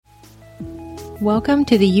Welcome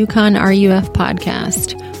to the Yukon RUF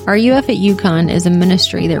podcast. RUF at Yukon is a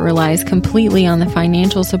ministry that relies completely on the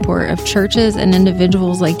financial support of churches and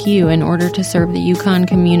individuals like you in order to serve the Yukon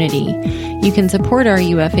community. You can support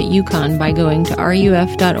RUF at Yukon by going to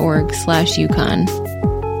ruf.org/Yukon.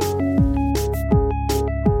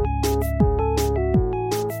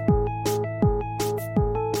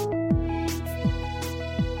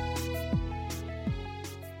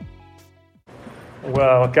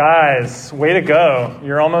 Well, guys, way to go.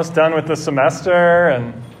 You're almost done with the semester,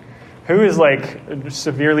 and who is like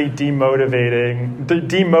severely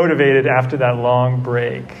demotivated after that long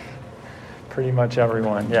break? Pretty much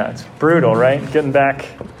everyone. Yeah, it's brutal, right? Getting back,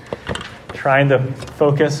 trying to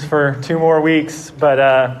focus for 2 more weeks.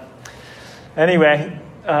 But anyway,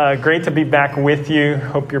 great to be back with you.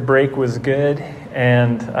 Hope your break was good.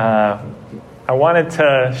 And I wanted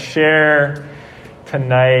to share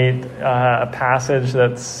tonight a passage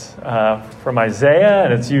that's from Isaiah,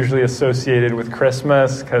 and it's usually associated with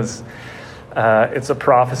Christmas because it's a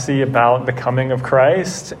prophecy about the coming of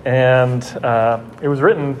Christ, and it was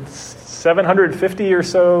written 750 or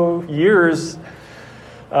so years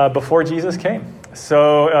before Jesus came.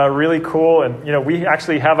 So really cool, and we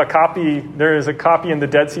actually have a copy. There is a copy in the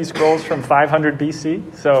Dead Sea Scrolls from 500 BC.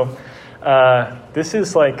 So this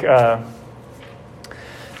is like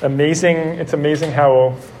amazing. It's amazing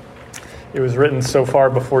how it was written so far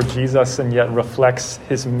before Jesus and yet reflects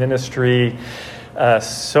his ministry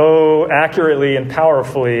so accurately and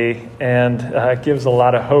powerfully, and gives a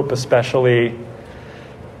lot of hope, especially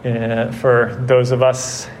for those of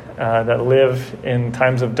us that live in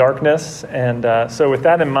times of darkness. And so with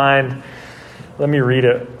that in mind, let me read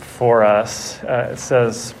it for us. It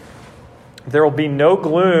says, "There will be no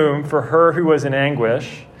gloom for her who was in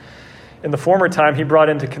anguish. In the former time, he brought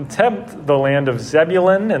into contempt the land of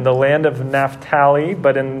Zebulun and the land of Naphtali,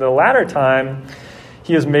 but in the latter time,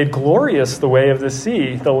 he has made glorious the way of the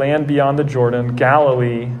sea, the land beyond the Jordan,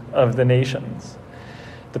 Galilee of the nations.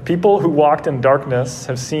 The people who walked in darkness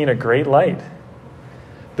have seen a great light.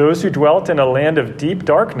 Those who dwelt in a land of deep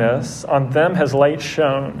darkness, on them has light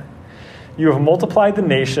shone. You have multiplied the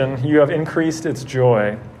nation, you have increased its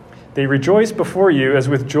joy. They rejoice before you as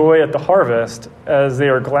with joy at the harvest, as they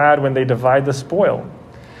are glad when they divide the spoil.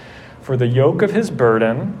 For the yoke of his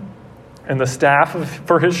burden and the staff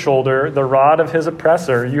for his shoulder, the rod of his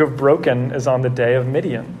oppressor, you have broken as on the day of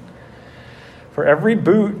Midian. For every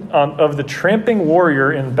boot of the tramping warrior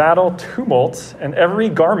in battle tumult and every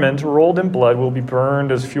garment rolled in blood will be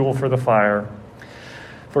burned as fuel for the fire.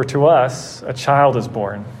 For to us a child is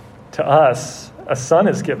born, to us a son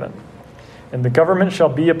is given. And the government shall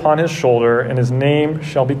be upon his shoulder, and his name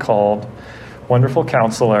shall be called Wonderful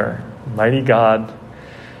Counselor, Mighty God,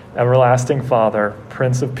 Everlasting Father,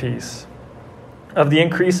 Prince of Peace. Of the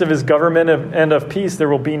increase of his government and of peace there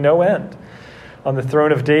will be no end, on the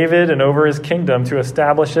throne of David and over his kingdom, to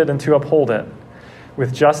establish it and to uphold it,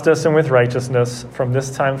 with justice and with righteousness from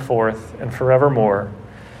this time forth and forevermore.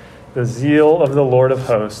 The zeal of the Lord of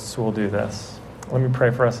hosts will do this." Let me pray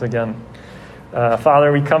for us again.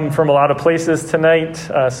 Father, we come from a lot of places tonight.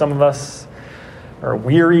 Some of us are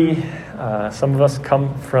weary. Some of us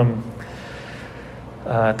come from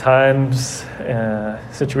times,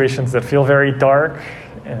 situations that feel very dark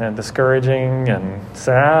and discouraging and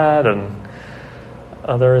sad. And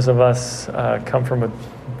others of us come from a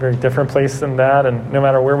very different place than that. And no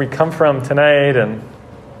matter where we come from tonight and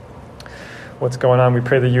what's going on, we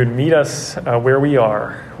pray that you would meet us where we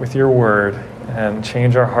are with your word and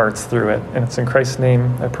change our hearts through it. And it's in Christ's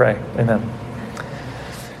name I pray. Amen.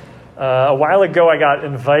 A while ago, I got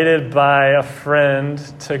invited by a friend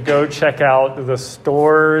to go check out the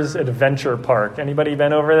Storrs Adventure Park. Anybody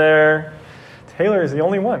been over there? Taylor is the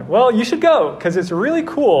only one. Well, you should go because it's really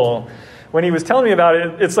cool. When he was telling me about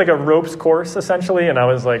it, it's like a ropes course essentially. And I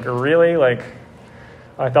was like, really?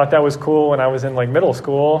 I thought that was cool when I was in middle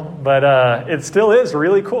school, but it still is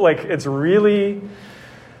really cool. It's really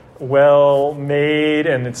well made,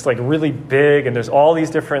 and it's really big, and there's all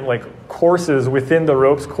these different courses within the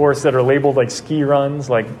ropes course that are labeled ski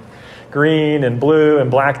runs, green and blue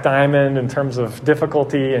and black diamond in terms of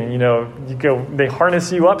difficulty, and they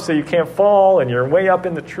harness you up so you can't fall, and you're way up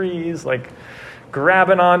in the trees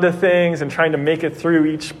grabbing onto things and trying to make it through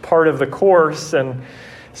each part of the course. And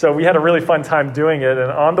so we had a really fun time doing it,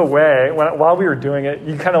 and on the way, while we were doing it,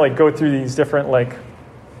 you kind of go through these different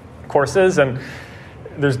courses, and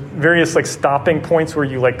there's various stopping points where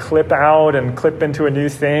you clip out and clip into a new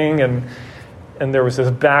thing, and there was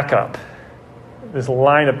this backup, this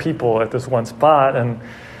line of people at this one spot, and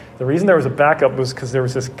the reason there was a backup was because there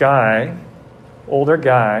was this guy, older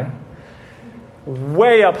guy,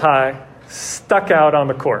 way up high, stuck out on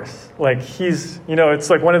the course. Like he's, it's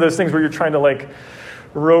like one of those things where you're trying to like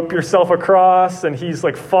rope yourself across and he's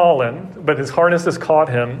like fallen, but his harness has caught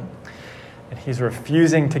him and he's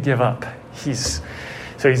refusing to give up.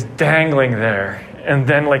 So he's dangling there. And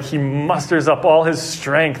then like he musters up all his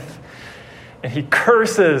strength and he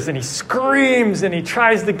curses and he screams and he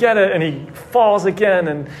tries to get it and he falls again.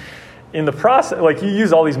 And in the process, like you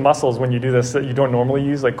use all these muscles when you do this that you don't normally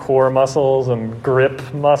use, like core muscles and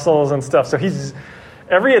grip muscles and stuff. So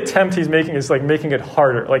every attempt he's making is like making it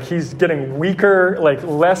harder. Like he's getting weaker, like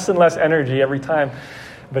less and less energy every time.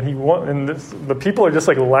 But he won't, and the people are just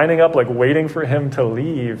like lining up, like waiting for him to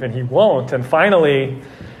leave, and he won't. And finally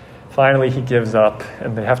he gives up,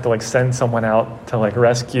 and they have to like send someone out to like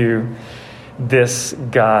rescue this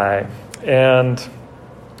guy. And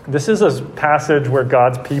this is a passage where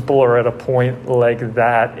God's people are at a point like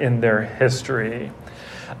that in their history.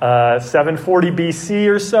 740 BC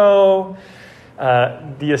or so,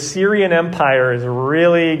 the Assyrian Empire is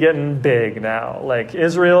really getting big now. Like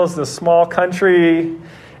Israel is this small country,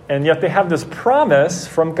 and yet they have this promise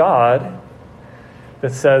from God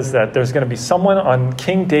that says that there's going to be someone on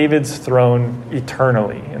King David's throne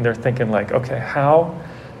eternally. And they're thinking like, okay, how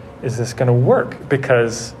is this going to work?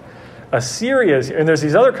 Because Assyria is, and there's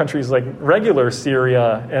these other countries like regular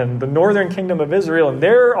Syria and the northern kingdom of Israel, and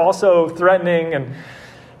they're also threatening.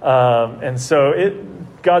 And so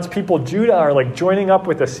God's people, Judah, are like joining up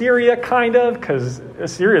with Assyria kind of, because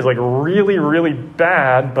Assyria is like really, really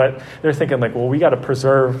bad, but they're thinking like, well, we got to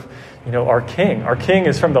preserve, our king. Our king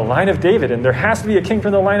is from the line of David, and there has to be a king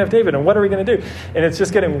from the line of David, and what are we going to do? And it's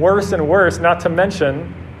just getting worse and worse, not to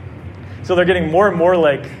mention, so they're getting more and more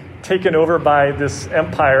like taken over by this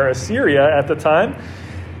empire, Assyria, at the time.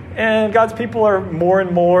 And God's people are more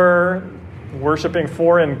and more worshiping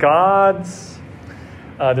foreign gods.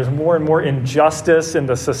 There's more and more injustice in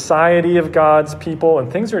the society of God's people,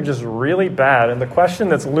 and things are just really bad. And the question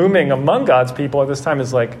that's looming among God's people at this time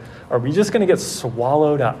is like, are we just going to get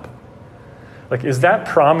swallowed up? Like, is that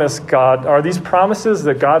promise are these promises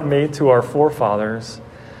that God made to our forefathers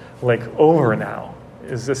like over now?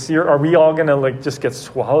 Are we all going to like just get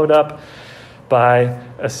swallowed up by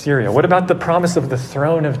Assyria? What about the promise of the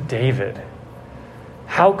throne of David?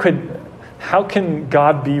 How can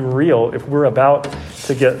God be real if we're about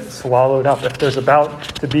to get swallowed up, if there's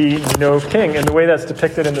about to be no king? And the way that's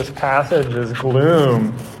depicted in this passage is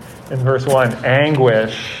gloom in verse 1,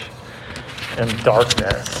 anguish and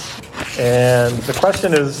darkness. And the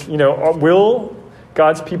question is, will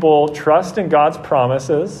God's people trust in God's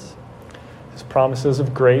promises, his promises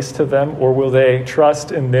of grace to them, or will they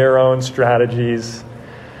trust in their own strategies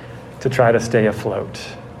to try to stay afloat?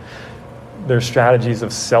 Their strategies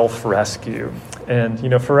of self-rescue.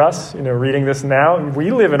 And, for us, reading this now,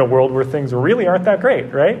 we live in a world where things really aren't that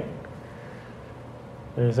great, right?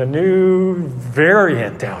 There's a new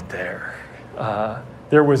variant out there.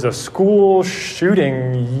 There was a school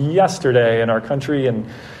shooting yesterday in our country, and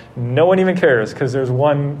no one even cares because there's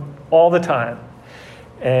one all the time.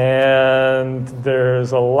 And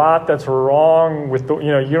there's a lot that's wrong with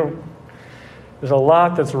there's a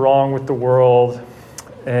lot that's wrong with the world.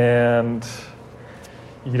 And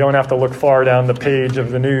you don't have to look far down the page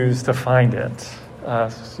of the news to find it.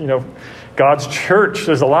 God's church,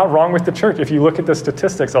 there's a lot wrong with the church. If you look at the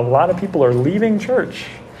statistics, a lot of people are leaving church.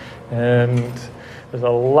 And there's a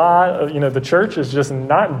lot of, the church is just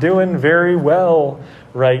not doing very well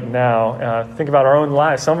right now. Think about our own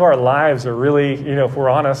lives. Some of our lives are really, if we're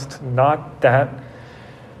honest, not that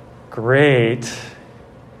great.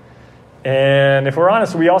 And if we're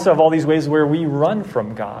honest, we also have all these ways where we run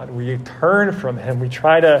from God. We turn from him. We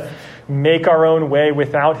try to make our own way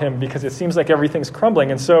without him because it seems like everything's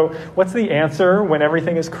crumbling. And so what's the answer when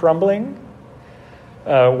everything is crumbling?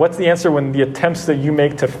 What's the answer when the attempts that you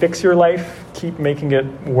make to fix your life keep making it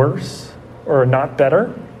worse or not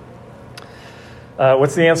better?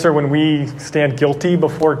 What's the answer when we stand guilty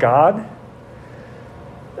before God?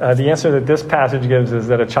 The answer that this passage gives is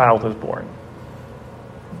that a child was born.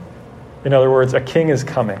 In other words, a king is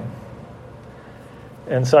coming.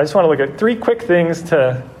 And so I just want to look at three quick things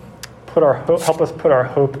to help us put our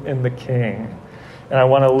hope in the king. And I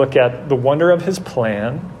want to look at the wonder of his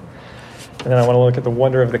plan. And then I want to look at the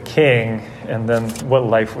wonder of the king and then what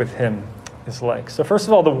life with him is like. So first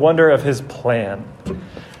of all, the wonder of his plan.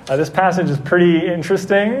 This passage is pretty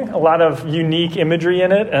interesting. A lot of unique imagery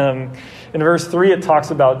in it. In verse 3, it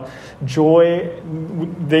talks about joy.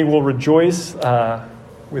 They will rejoice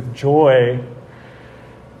with joy,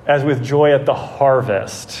 as with joy at the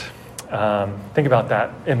harvest. Think about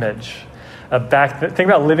that image. Think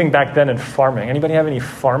about living back then in farming. Anybody have any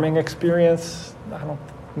farming experience?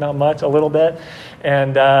 Not much, a little bit.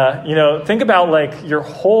 And, think about like your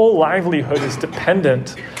whole livelihood is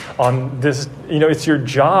dependent on this. It's your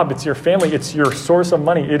job, it's your family, it's your source of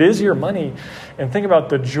money. It is your money. And think about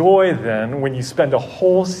the joy then when you spend a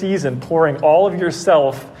whole season pouring all of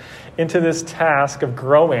yourself into this task of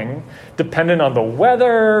growing, dependent on the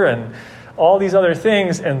weather and all these other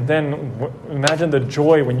things, and then imagine the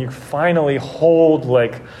joy when you finally hold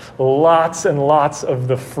like lots and lots of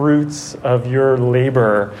the fruits of your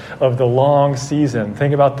labor of the long season.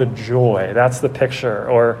 Think about the joy. That's the picture.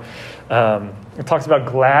 Or it talks about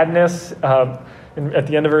gladness at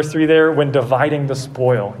the end of verse 3 there, when dividing the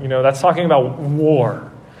spoil. That's talking about war.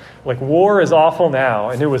 Like war is awful now,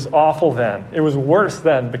 and it was awful then. It was worse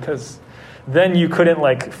then because then you couldn't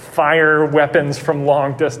like fire weapons from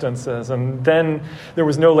long distances. And then there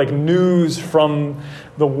was no like news from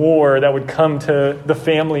the war that would come to the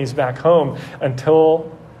families back home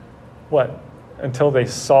until what? Until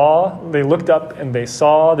they looked up and they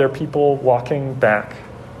saw their people walking back,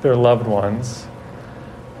 their loved ones,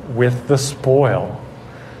 with the spoil.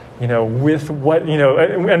 With what,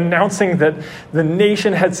 announcing that the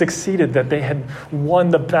nation had succeeded, that they had won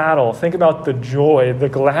the battle. Think about the joy, the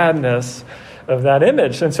gladness of that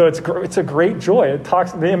image. And so it's a great joy.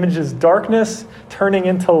 The image is darkness turning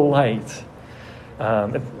into light.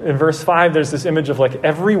 In verse 5, there's this image of like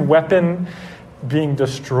every weapon being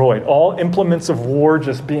destroyed, all implements of war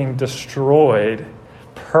just being destroyed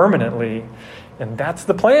permanently. And that's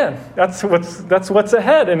the plan. That's what's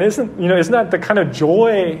ahead. And isn't that the kind of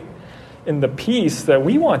joy in the peace that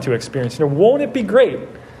we want to experience? Won't it be great?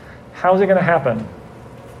 How's it going to happen?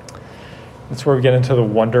 That's where we get into the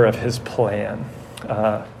wonder of his plan.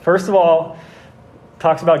 First of all,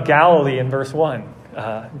 talks about Galilee in verse 1.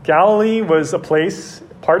 Galilee was a place,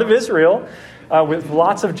 part of Israel, with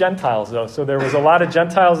lots of Gentiles, though. So there was a lot of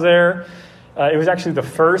Gentiles there. It was actually the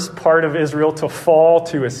first part of Israel to fall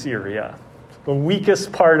to Assyria, the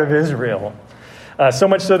weakest part of Israel. So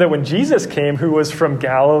much so that when Jesus came, who was from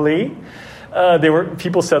Galilee,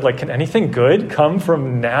 people said, like, can anything good come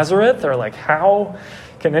from Nazareth? Or like, how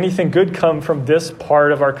can anything good come from this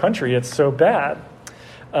part of our country? It's so bad.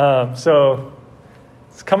 So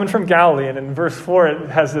it's coming from Galilee. And in verse 4, it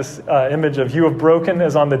has this image of you have broken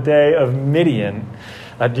as on the day of Midian.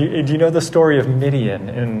 Do you know the story of Midian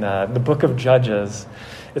in the book of Judges?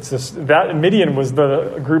 That Midian was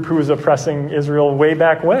the group who was oppressing Israel way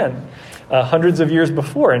back when, hundreds of years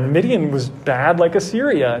before. And Midian was bad like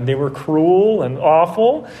Assyria, and they were cruel and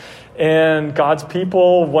awful. And God's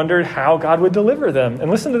people wondered how God would deliver them. And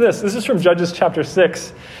listen to this. This is from Judges chapter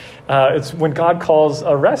 6. It's when God calls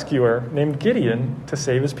a rescuer named Gideon to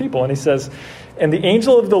save his people. And he says, and the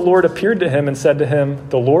angel of the Lord appeared to him and said to him,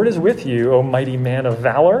 the Lord is with you, O mighty man of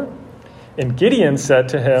valor. And Gideon said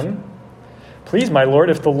to him, please, my Lord,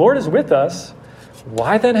 if the Lord is with us,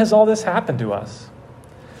 why then has all this happened to us?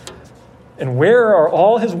 And where are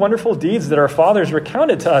all his wonderful deeds that our fathers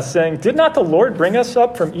recounted to us, saying, did not the Lord bring us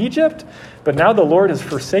up from Egypt? But now the Lord has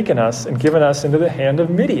forsaken us and given us into the hand of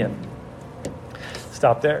Midian.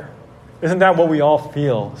 Stop there. Isn't that what we all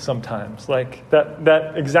feel sometimes? Like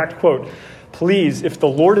that exact quote, please, if the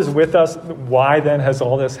Lord is with us, why then has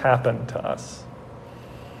all this happened to us?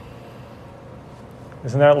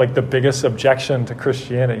 Isn't that like the biggest objection to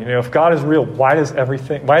Christianity? If God is real, why is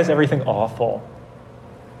everything awful?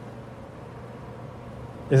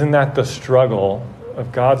 Isn't that the struggle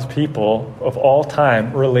of God's people of all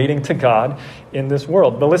time relating to God in this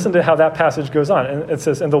world? But listen to how that passage goes on. And it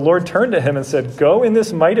says, and the Lord turned to him and said, go in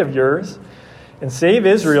this might of yours and save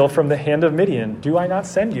Israel from the hand of Midian. Do I not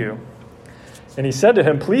send you? And he said to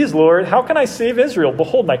him, please, Lord, how can I save Israel?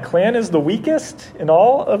 Behold, my clan is the weakest in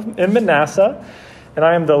Manasseh, and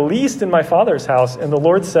I am the least in my father's house. And the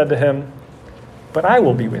Lord said to him, but I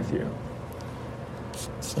will be with you,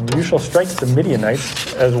 and you shall strike the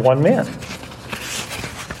Midianites as one man.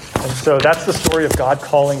 And so that's the story of God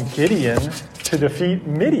calling Gideon to defeat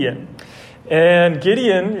Midian. And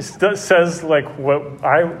Gideon says, like what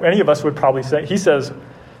any of us would probably say. He says,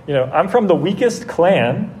 I'm from the weakest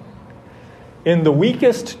clan in the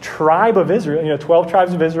weakest tribe of Israel. 12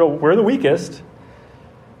 tribes of Israel, we're the weakest.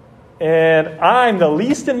 And I'm the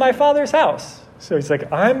least in my father's house. So he's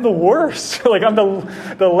like, I'm the worst. Like, I'm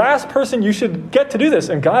the last person you should get to do this.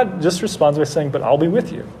 And God just responds by saying, but I'll be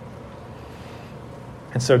with you.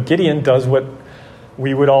 And so Gideon does what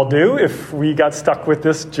we would all do if we got stuck with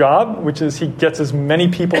this job, which is he gets as many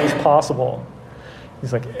people as possible.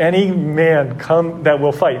 He's like, any man come that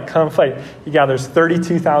will fight, come fight. He gathers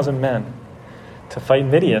 32,000 men to fight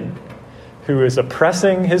Midian, who is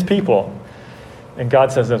oppressing his people. And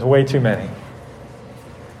God says, there's way too many.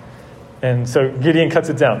 And so Gideon cuts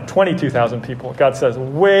it down, 22,000 people. God says,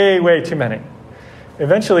 way, way too many.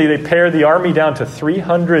 Eventually, they pare the army down to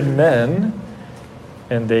 300 men,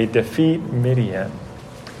 and they defeat Midian.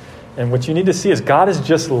 And what you need to see is God is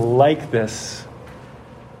just like this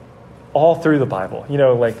all through the Bible. You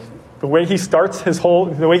know, like the way he starts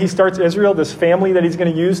Israel, this family that he's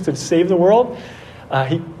going to use to save the world,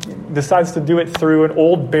 he decides to do it through an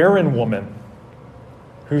old barren woman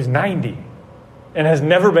who's 90 and has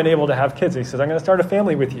never been able to have kids. He says, I'm going to start a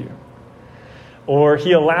family with you. Or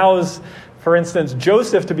he allows, for instance,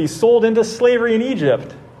 Joseph to be sold into slavery in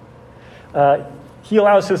Egypt. He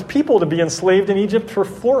allows his people to be enslaved in Egypt for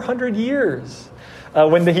 400 years.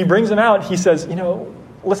 When he brings them out, he says, you know,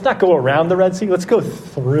 let's not go around the Red Sea, let's go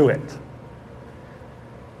through it.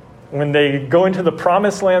 When they go into the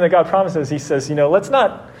promised land that God promises, he says, you know, let's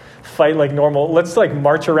not fight like normal. Let's like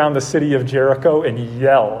march around the city of Jericho and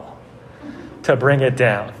yell to bring it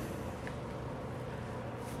down.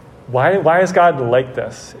 Why is God like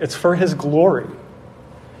this? It's for his glory.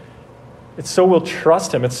 It's so we'll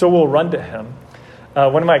trust him. It's so we'll run to him.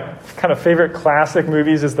 One of my kind of favorite classic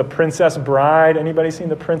movies is The Princess Bride. Anybody seen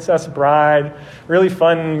The Princess Bride? Really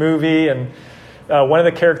fun movie. And one of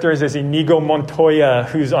the characters is Inigo Montoya,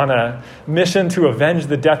 who's on a mission to avenge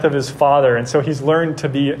the death of his father. And so he's learned to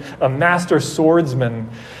be a master swordsman.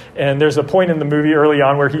 And there's a point in the movie early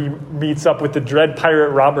on where he meets up with the dread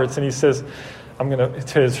pirate Roberts, and he says,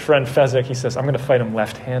 to his friend Fezzik, he says, I'm going to fight him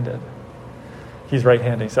left-handed. He's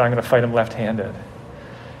right-handed. He said, I'm going to fight him left-handed.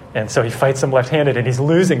 And so he fights him left-handed, and he's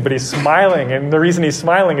losing, but he's smiling. And the reason he's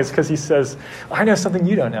smiling is because he says, I know something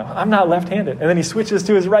you don't know. I'm not left-handed. And then he switches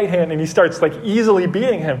to his right hand, and he starts like easily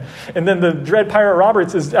beating him. And then the dread pirate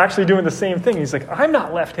Roberts is actually doing the same thing. He's like, I'm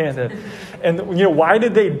not left-handed. And you know, why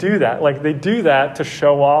did they do that? Like, they do that to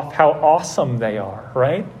show off how awesome they are,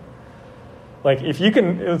 right? Like, if you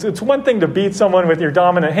can, it's one thing to beat someone with your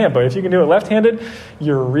dominant hand, but if you can do it left-handed,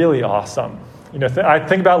 you're really awesome. You know, I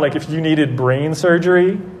think about like if you needed brain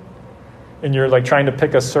surgery, and you're like trying to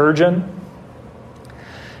pick a surgeon,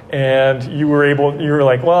 and you were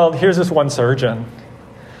like, well, here's this one surgeon.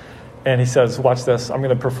 And he says, watch this, I'm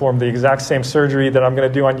going to perform the exact same surgery that I'm going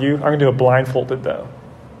to do on you. I'm going to do it blindfolded though.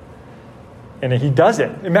 And he does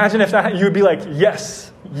it. Imagine if that, you would be like,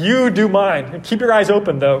 yes, you do mine. Keep your eyes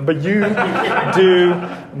open though, but you do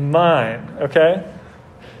mine, okay?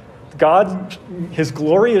 God, his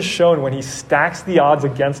glory is shown when he stacks the odds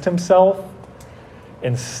against himself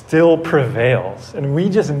and still prevails. And we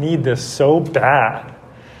just need this so bad.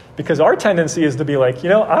 Because our tendency is to be like, you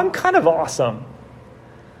know, I'm kind of awesome.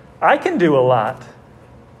 I can do a lot.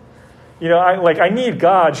 You know, I need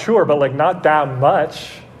God, sure, but like not that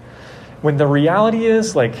much. When the reality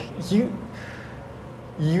is, like,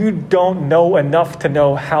 you don't know enough to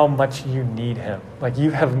know how much you need him. Like, you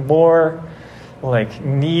have more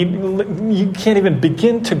you can't even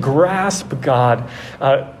begin to grasp God.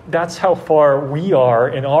 That's how far we are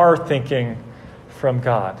in our thinking from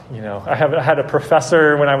God. You know, I had a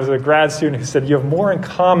professor when I was a grad student who said, you have more in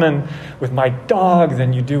common with my dog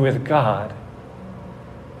than you do with God.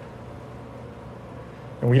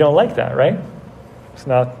 And we don't like that, right? It's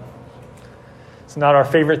not our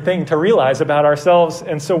favorite thing to realize about ourselves.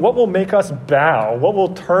 And so what will make us bow? What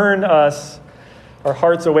will turn our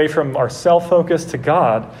hearts away from our self-focus to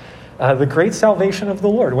God? The great salvation of the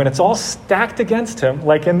Lord, when it's all stacked against him,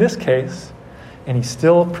 like in this case, and he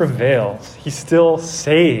still prevails. He still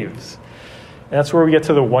saves. And that's where we get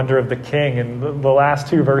to the wonder of the King. In the last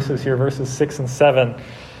two verses here, verses 6 and 7,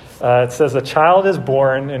 it says, a child is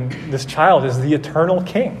born, and this child is the eternal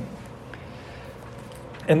King.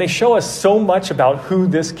 And they show us so much about who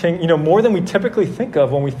this king, you know, more than we typically think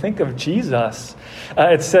of when we think of Jesus.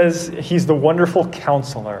 It says he's the wonderful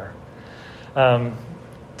counselor.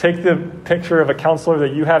 Take the picture of a counselor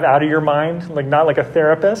that you have out of your mind, like not like a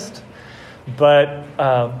therapist, but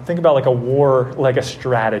think about like a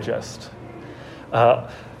strategist.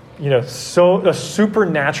 So a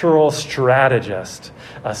supernatural strategist.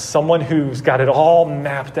 Someone who's got it all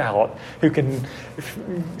mapped out, who can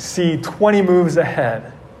see 20 moves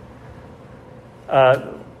ahead.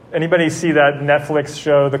 Anybody see that Netflix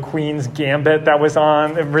show, The Queen's Gambit, that was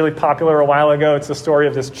on, really popular a while ago? It's the story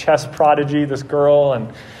of this chess prodigy, this girl,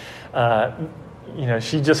 and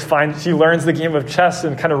she learns the game of chess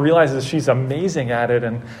and kind of realizes she's amazing at it,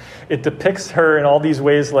 and it depicts her in all these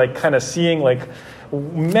ways, like kind of seeing like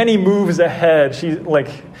many moves ahead. She like,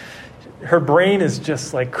 her brain is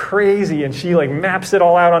just like crazy, and she like maps it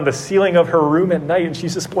all out on the ceiling of her room at night, and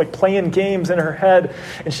she's just like playing games in her head,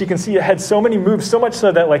 and she can see ahead so many moves, so much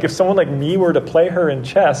so that like if someone like me were to play her in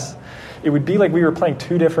chess, it would be like we were playing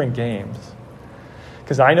two different games.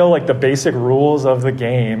 because I know like the basic rules of the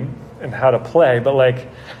game and how to play, but like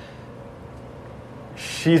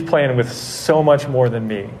she's playing with so much more than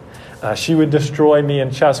me. She would destroy me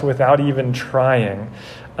in chess without even trying.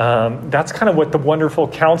 That's kind of what the wonderful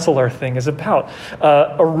counselor thing is about.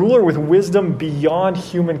 A ruler with wisdom beyond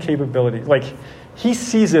human capability. Like, he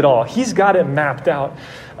sees it all. He's got it mapped out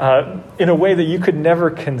in a way that you could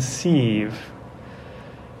never conceive,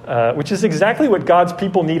 which is exactly what God's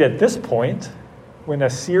people need at this point, when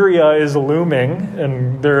Assyria is looming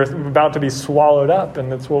and they're about to be swallowed up,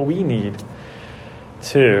 and that's what we need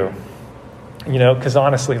too. Because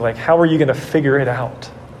honestly, like, how are you going to figure it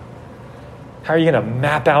out? How are you going to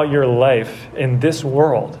map out your life in this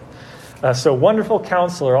world? So wonderful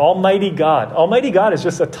counselor, Almighty God. Almighty God is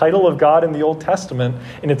just a title of God in the Old Testament,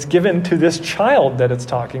 and it's given to this child that it's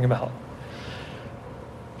talking about.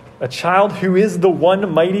 A child who is the one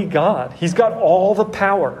mighty God. He's got all the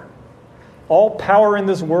power. All power in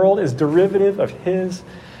this world is derivative of his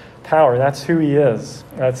power. That's who he is.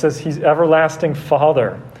 It says he's everlasting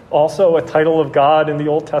Father. Also a title of God in the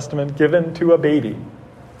Old Testament given to a baby.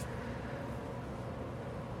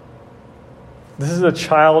 This is a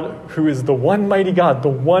child who is the one mighty God, the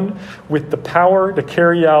one with the power to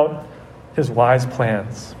carry out his wise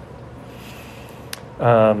plans.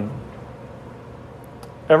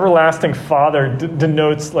 Everlasting Father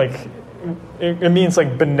denotes like, it means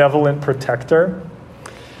like benevolent protector.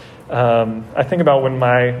 I think about when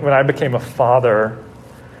I became a father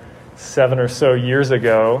 7 or so years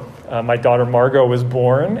ago. My daughter Margot was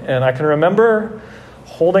born, and I can remember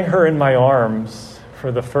holding her in my arms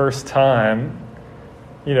for the first time,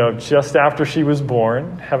 just after she was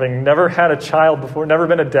born, having never had a child before, never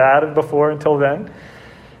been a dad before until then,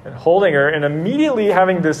 and holding her and immediately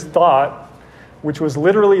having this thought, which was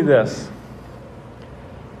literally this: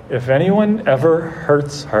 if anyone ever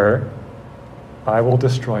hurts her, I will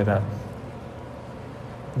destroy them.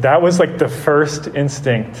 That was like the first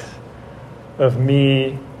instinct of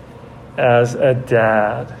me as a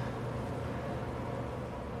dad.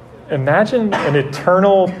 Imagine an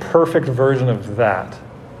eternal, perfect version of that.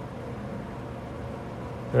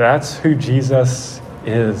 That's who Jesus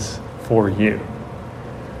is for you.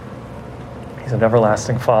 He's an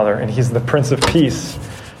everlasting Father, and he's the Prince of Peace.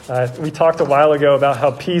 We talked a while ago about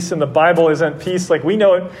how peace in the Bible isn't peace like we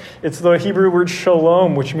know it. It's the Hebrew word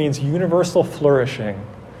shalom, which means universal flourishing.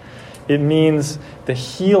 It means the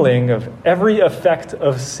healing of every effect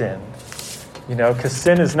of sin. Because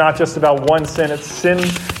sin is not just about one sin. Sin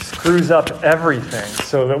screws up everything.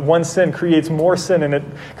 So that one sin creates more sin, and it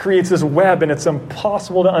creates this web, and it's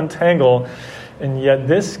impossible to untangle. And yet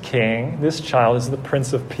this king, this child, is the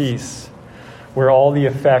Prince of Peace, where all the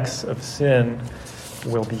effects of sin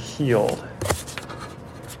will be healed.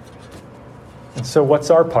 And so what's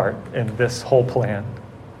our part in this whole plan?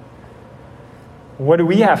 What do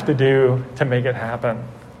we have to do to make it happen?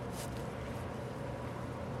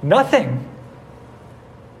 Nothing.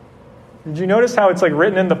 Did you notice how it's like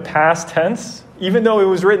written in the past tense? Even though it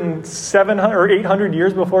was written 700 or 800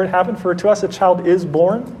 years before it happened, for to us a child is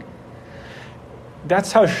born.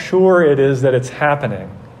 That's how sure it is that it's happening.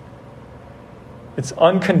 It's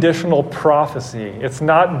unconditional prophecy. It's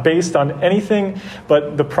not based on anything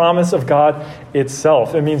but the promise of God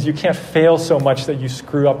itself. It means you can't fail so much that you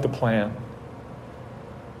screw up the plan.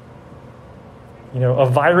 A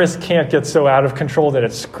virus can't get so out of control that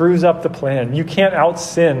it screws up the plan. You can't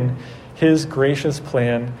out-sin his gracious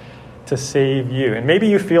plan to save you. And maybe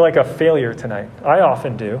you feel like a failure tonight. I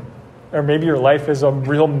often do. Or maybe your life is a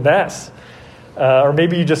real mess. Or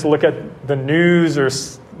maybe you just look at the news or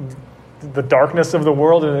the darkness of the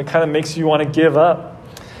world and it kind of makes you want to give up.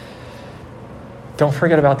 Don't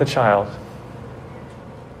forget about the child.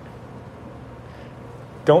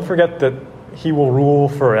 Don't forget that he will rule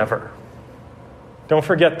forever. Don't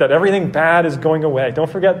forget that everything bad is going away. Don't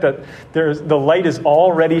forget that the light is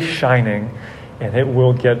already shining, and it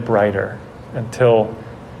will get brighter until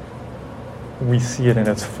we see it in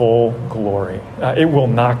its full glory. It will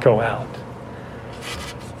not go out.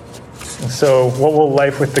 And so what will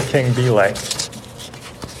life with the King be like?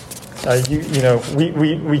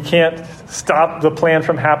 We can't stop the plan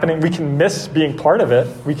from happening. We can miss being part of it.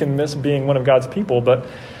 We can miss being one of God's people, but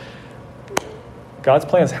God's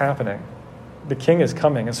plan is happening. The King is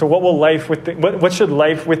coming. And so what will what should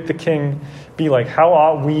life with the King be like? How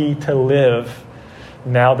ought we to live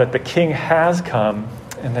now that the King has come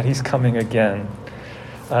and that he's coming again?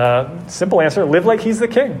 Simple answer, live like he's the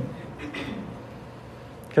King.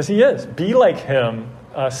 Because he is. Be like him.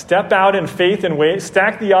 Step out in faith and wait.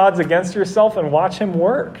 Stack the odds against yourself and watch him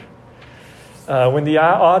work. when the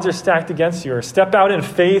odds are stacked against you, or step out in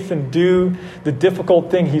faith and do the difficult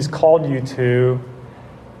thing he's called you to,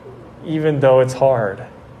 even though it's hard.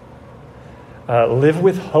 Live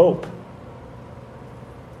with hope.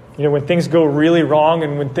 When things go really wrong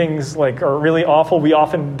and when things are really awful, we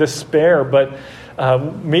often despair, but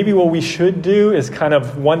maybe what we should do is kind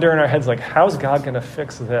of wonder in our heads, how's God going to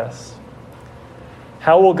fix this?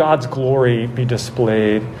 How will God's glory be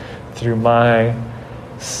displayed through my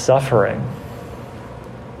suffering?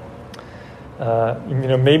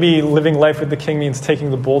 Maybe living life with the King means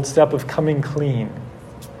taking the bold step of coming clean.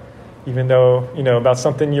 Even though, about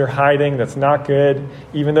something you're hiding that's not good,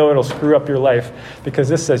 even though it'll screw up your life, because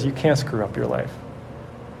this says you can't screw up your life.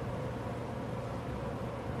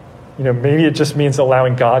 Maybe it just means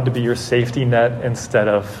allowing God to be your safety net instead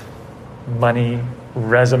of money,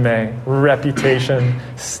 resume, reputation,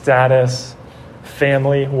 status,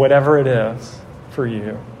 family, whatever it is for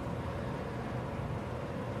you.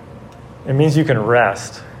 It means you can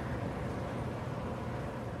rest.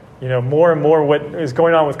 More and more what is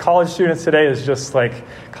going on with college students today is just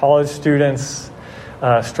college students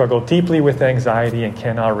struggle deeply with anxiety and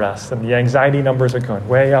cannot rest. And the anxiety numbers are going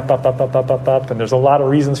way up. And there's a lot of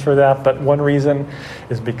reasons for that. But one reason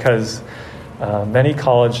is because many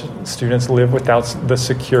college students live without the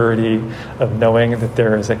security of knowing that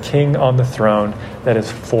there is a king on the throne that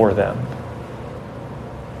is for them.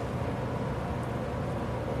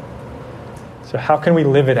 So how can we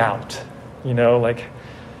live it out?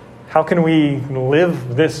 How can we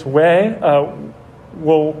live this way?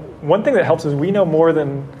 Well, one thing that helps is we know more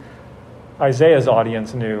than Isaiah's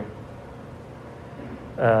audience knew.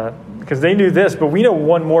 Because they knew this, but we know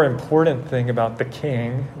one more important thing about the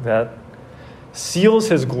King that seals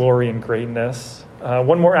his glory and greatness.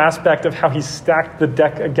 One more aspect of how he stacked the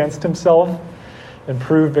deck against himself and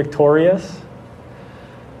proved victorious,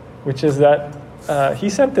 which is that he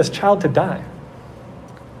sent this child to die.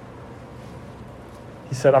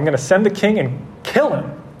 He said, I'm going to send the king and kill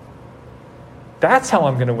him. That's how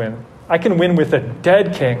I'm going to win. I can win with a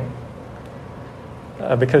dead king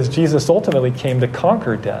because Jesus ultimately came to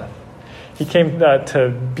conquer death. He came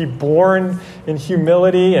to be born in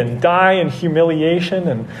humility and die in humiliation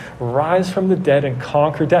and rise from the dead and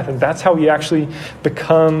conquer death. And that's how he actually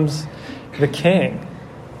becomes the king.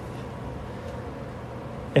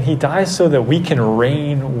 And he dies so that we can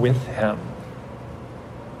reign with him.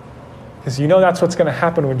 Because that's what's going to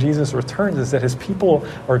happen when Jesus returns, is that his people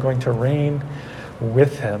are going to reign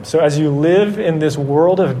with him. So as you live in this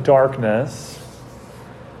world of darkness,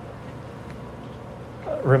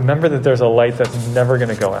 remember that there's a light that's never going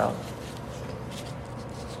to go out.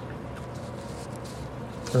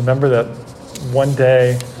 Remember that one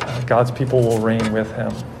day God's people will reign with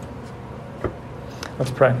him.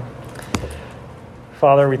 Let's pray.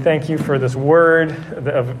 Father, we thank you for this word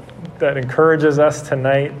that encourages us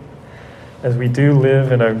tonight as we do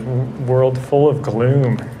live in a world full of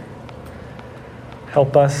gloom.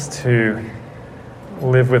 Help us to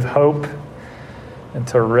live with hope and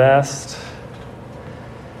to rest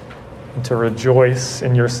and to rejoice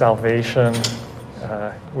in your salvation.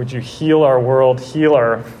 Would you heal our world, heal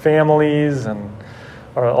our families, and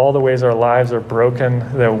all the ways our lives are broken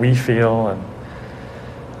that we feel,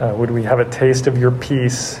 and would we have a taste of your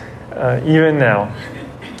peace even now?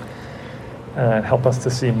 And help us to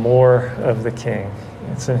see more of the King.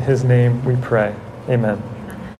 It's in his name we pray. Amen.